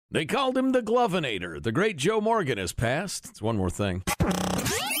They called him the Glovinator. The great Joe Morgan has passed. It's one more thing.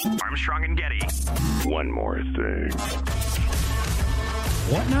 Armstrong and Getty. One more thing.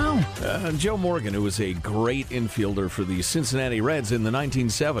 What now? Joe Morgan, who was a great infielder for the Cincinnati Reds in the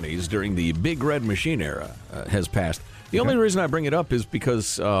 1970s during the Big Red Machine era, has passed. The only reason I bring it up is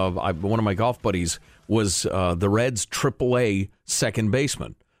because one of my golf buddies was the Reds' AAA second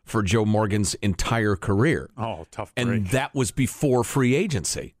baseman for Joe Morgan's entire career. Oh, tough break. And that was before free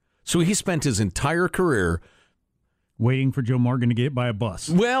agency. So he spent his entire career waiting for Joe Morgan to get hit by a bus.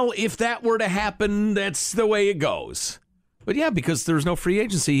 Well, if that were to happen, that's the way it goes. But yeah, because there was no free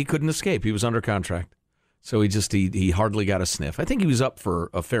agency, he couldn't escape. He was under contract. So he hardly got a sniff. I think he was up for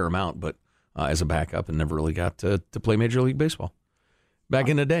a fair amount, but as a backup, and never really got to play Major League Baseball back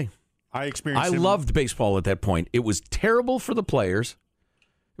in the day. I loved baseball at that point. It was terrible for the players.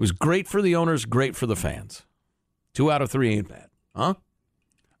 It was great for the owners, great for the fans. 2 out of 3 ain't bad. Huh?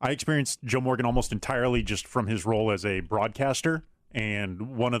 I experienced Joe Morgan almost entirely just from his role as a broadcaster,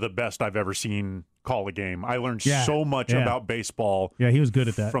 and one of the best I've ever seen call a game. I learned so much about baseball. Yeah, he was good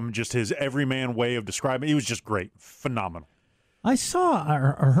at that. From just his everyman way of describing it. He was just great. Phenomenal. I saw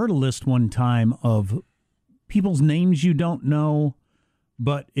or heard a list one time of people's names you don't know,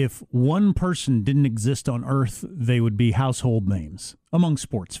 but if one person didn't exist on Earth, they would be household names among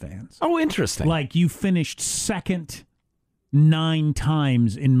sports fans. Oh, interesting. Like you finished second 9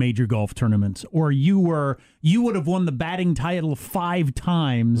 times in major golf tournaments, or you would have won the batting title 5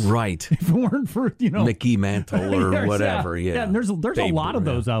 times, right? If it weren't for Mickey Mantle or whatever. Yeah, and there's a lot of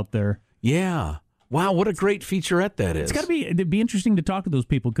those out there. Yeah. Wow, what a great featurette that is. It'd be interesting to talk to those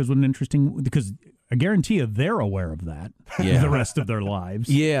people because I guarantee you they're aware of that the rest of their lives.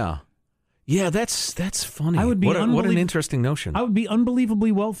 Yeah. Yeah, that's funny. I would be what an interesting notion. I would be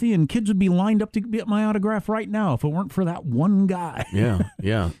unbelievably wealthy, and kids would be lined up to get my autograph right now if it weren't for that one guy.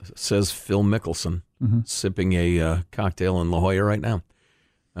 Yeah, says Phil Mickelson, sipping a cocktail in La Jolla right now.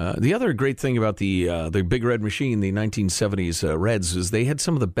 The other great thing about the Big Red Machine, the 1970s Reds, is they had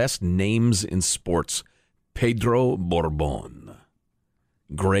some of the best names in sports. Pedro Borbon,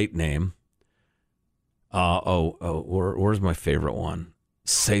 great name. Where's my favorite one?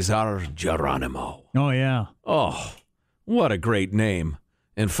 Cesar Geronimo. Oh, yeah. Oh, what a great name.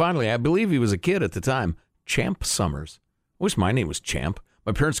 And finally, I believe he was a kid at the time, Champ Summers. I wish my name was Champ.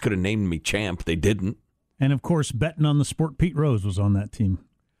 My parents could have named me Champ. They didn't. And, of course, betting on the sport, Pete Rose was on that team.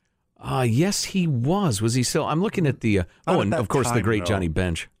 Yes, he was. Was he still? I'm looking at the... and, of course, the great Johnny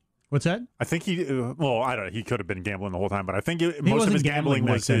Bench. What's that? I think he could have been gambling the whole time, but I think most of his gambling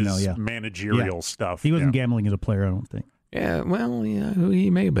was his managerial stuff. He wasn't gambling as a player, I don't think. Yeah, well, yeah, he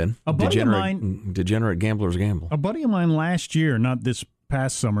may have been. Degenerate gamblers gamble. A buddy of mine last year, not this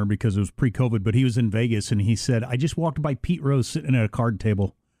past summer because it was pre-COVID, but he was in Vegas, and he said, I just walked by Pete Rose sitting at a card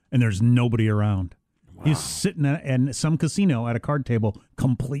table, and there's nobody around. Wow. He's sitting at some casino at a card table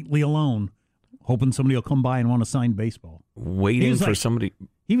completely alone, hoping somebody will come by and want to sign baseball. Waiting for somebody...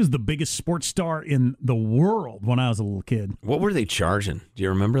 He was the biggest sports star in the world when I was a little kid. What were they charging? Do you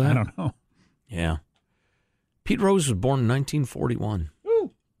remember that? I don't know. Yeah. Pete Rose was born in 1941.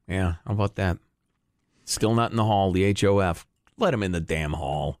 Ooh. Yeah, how about that? Still not in the hall, the HOF. Let him in the damn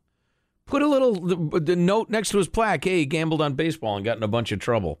hall. Put a little the note next to his plaque. Hey, he gambled on baseball and got in a bunch of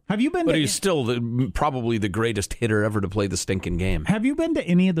trouble. Have you been? But he's still probably the greatest hitter ever to play the stinking game. Have you been to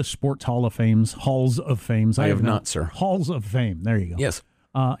any of the sports halls of fames? I have not, sir. Halls of Fame. There you go. Yes.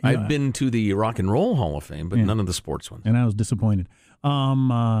 I've been to the Rock and Roll Hall of Fame, but none of the sports ones. And I was disappointed.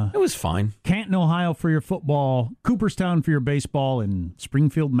 It was fine. Canton, Ohio for your football, Cooperstown for your baseball, and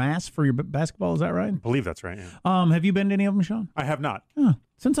Springfield, Mass for your basketball. Is that right? I believe that's right, yeah. Have you been to any of them, Sean? I have not.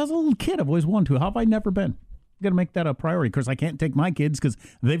 Since I was a little kid, I've always wanted to. How have I never been? I've got to make that a priority because I can't take my kids because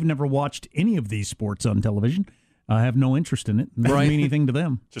they've never watched any of these sports on television. I have no interest in it. It doesn't mean anything to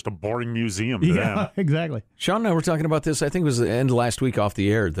them. Just a boring museum to them. Exactly. Sean and I were talking about this, I think it was the end of last week off the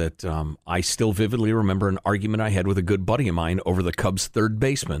air, that I still vividly remember an argument I had with a good buddy of mine over the Cubs' third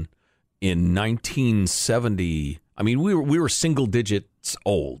baseman in 1970. I mean, we were single digits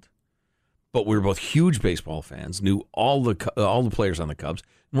old, but we were both huge baseball fans, knew all the players on the Cubs,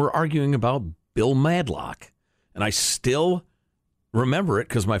 and we're arguing about Bill Madlock. And I still remember it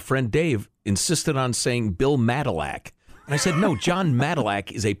because my friend Dave insisted on saying Bill Madlock. And I said, no, John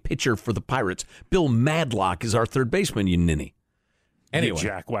Madlock is a pitcher for the Pirates. Bill Madlock is our third baseman, you ninny. Anyway.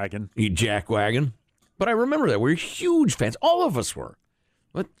 You jackwagon. But I remember that. We were huge fans. All of us were.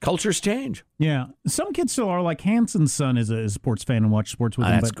 But cultures change. Yeah. Some kids still are. Like Hanson's son is a sports fan and watch sports with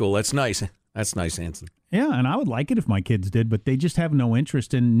him. That's cool. That's nice. That's nice, Hanson. Yeah, and I would like it if my kids did, but they just have no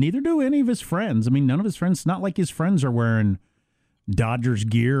interest, and neither do any of his friends. I mean, none of his friends. It's not like his friends are wearing Dodgers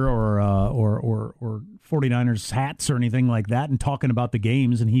gear or 49ers hats or anything like that and talking about the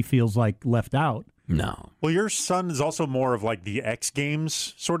games, and he feels like left out. No. Well, your son is also more of like the X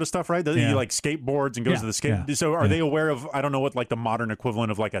Games sort of stuff, right? He like skateboards and goes to the skate. Yeah. So are they aware of, I don't know what like the modern equivalent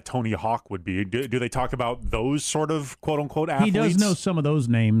of like a Tony Hawk would be. Do they talk about those sort of quote unquote athletes? He does know some of those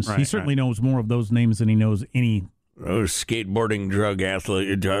names. Right, he certainly knows more of those names than he knows any. Those skateboarding drug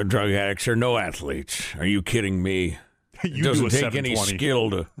addicts are no athletes. Are you kidding me? It doesn't take any skill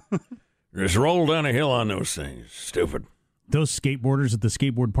to just roll down a hill on those things. Stupid. Those skateboarders at the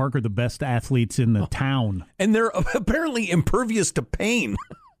skateboard park are the best athletes in the town. And they're apparently impervious to pain.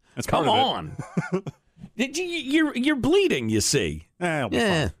 Come on. You're bleeding, you see.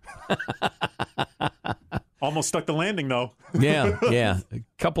 Almost stuck the landing, though. Yeah. A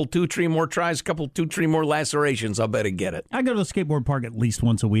couple, 2-3 more tries, 2-3 more lacerations. I'll bet I get it. I go to the skateboard park at least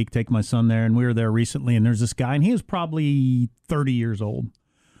once a week, take my son there, and we were there recently, and there's this guy, and he was probably 30 years old.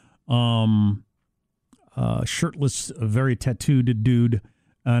 Shirtless, very tattooed dude.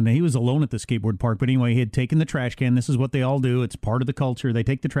 And he was alone at the skateboard park. But anyway, he had taken the trash can. This is what they all do. It's part of the culture. They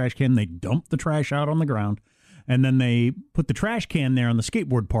take the trash can, they dump the trash out on the ground, and then they put the trash can there on the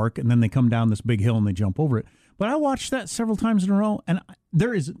skateboard park, and then they come down this big hill and they jump over it. But I watched that several times in a row, and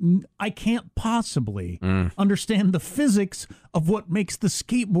I can't possibly understand the physics of what makes the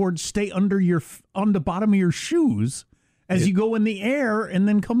skateboard stay on the bottom of your shoes as you go in the air and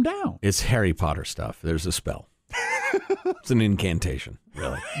then come down. It's Harry Potter stuff. There's a spell. It's an incantation,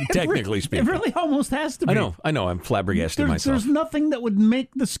 really. Technically speaking. It really almost has to be. I know. I'm flabbergasted myself. There's nothing that would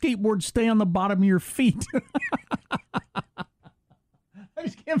make the skateboard stay on the bottom of your feet. I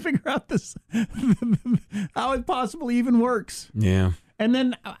just can't figure out this how it possibly even works. Yeah. And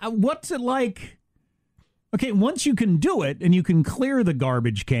then what's it like? Okay, once you can do it and you can clear the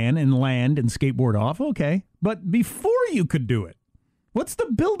garbage can and land and skateboard off, okay. But before you could do it, what's the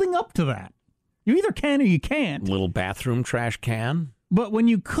building up to that? You either can or you can't. Little bathroom trash can. But when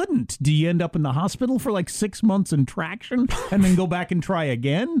you couldn't, do you end up in the hospital for like 6 months in traction and then go back and try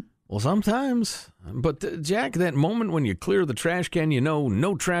again? Well, sometimes. But, Jack, that moment when you clear the trash can, you know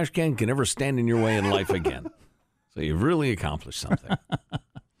no trash can can ever stand in your way in life again. So you've really accomplished something.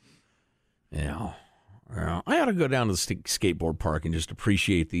 Yeah. I ought to go down to the skateboard park and just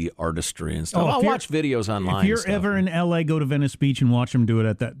appreciate the artistry and stuff. I'll watch videos online. If you're ever in L.A., go to Venice Beach and watch them do it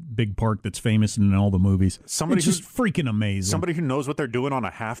at that big park that's famous in all the movies. It's just freaking amazing. Somebody who knows what they're doing on a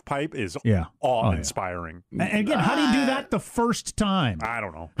half pipe is awe-inspiring. And again, how do you do that the first time? I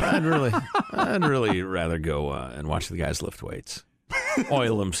don't know. I'd really rather go and watch the guys lift weights,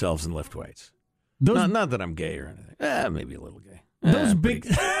 oil themselves and lift weights. Not that I'm gay or anything. Maybe a little gay. Those big...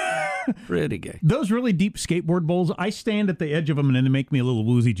 Pretty gay. Those really deep skateboard bowls, I stand at the edge of them and then they make me a little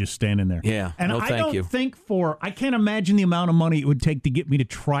woozy just standing there. Yeah, and I don't think I can't imagine the amount of money it would take to get me to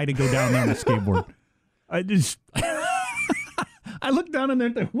try to go down there on a skateboard. I look down in there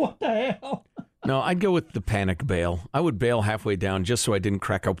and think, what the hell? No, I'd go with the panic bail. I would bail halfway down just so I didn't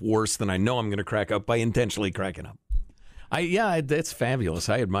crack up worse than I know I'm going to crack up by intentionally cracking up. That's fabulous.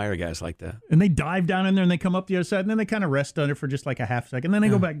 I admire guys like that. And they dive down in there and they come up the other side and then they kind of rest under for just like a half second. Then they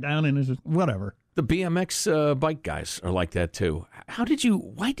go back down and it's just whatever. The BMX bike guys are like that too. How do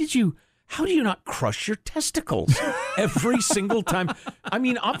you not crush your testicles every single time? I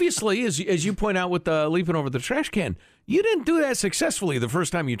mean, obviously, as you point out with leaping over the trash can, you didn't do that successfully the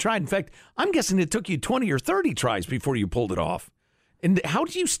first time you tried. In fact, I'm guessing it took you 20 or 30 tries before you pulled it off. And how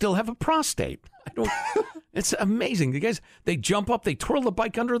do you still have a prostate? It's amazing. The guys, they jump up, they twirl the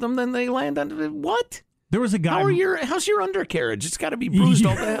bike under them, then they land under it. What? There was a guy. How's your undercarriage? It's got to be bruised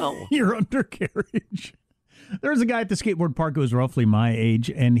all the hell. Your undercarriage. There was a guy at the skateboard park who was roughly my age,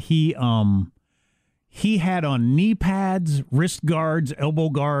 and he had on knee pads, wrist guards, elbow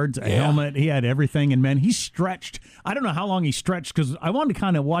guards, a helmet. He had everything, and man, he stretched. I don't know how long he stretched because I wanted to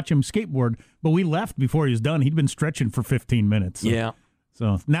kind of watch him skateboard, but we left before he was done. He'd been stretching for 15 minutes. So. Yeah.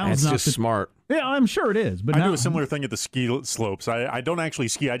 So now it's just smart. Yeah, I'm sure it is. But I do a similar thing at the ski slopes. I don't actually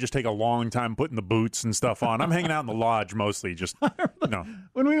ski. I just take a long time putting the boots and stuff on. I'm hanging out in the lodge mostly. Just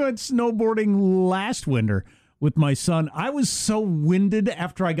When we went snowboarding last winter with my son, I was so winded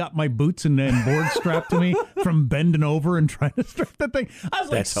after I got my boots and board strapped to me from bending over and trying to strap that thing. I was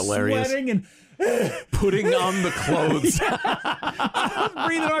That's like hilarious. Sweating and putting on the clothes. I was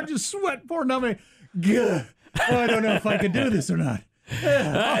breathing hard, just sweat pouring down me. Gah. Oh, I don't know if I could do this or not.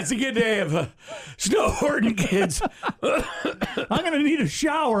 It's a good day of snowboarding, kids. I'm going to need a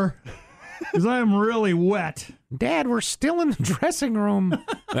shower because I am really wet. Dad, we're still in the dressing room.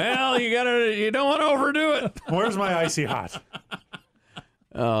 Well, you don't want to overdo it. Where's my icy hot?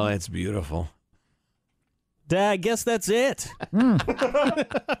 Oh, that's beautiful. I guess that's it.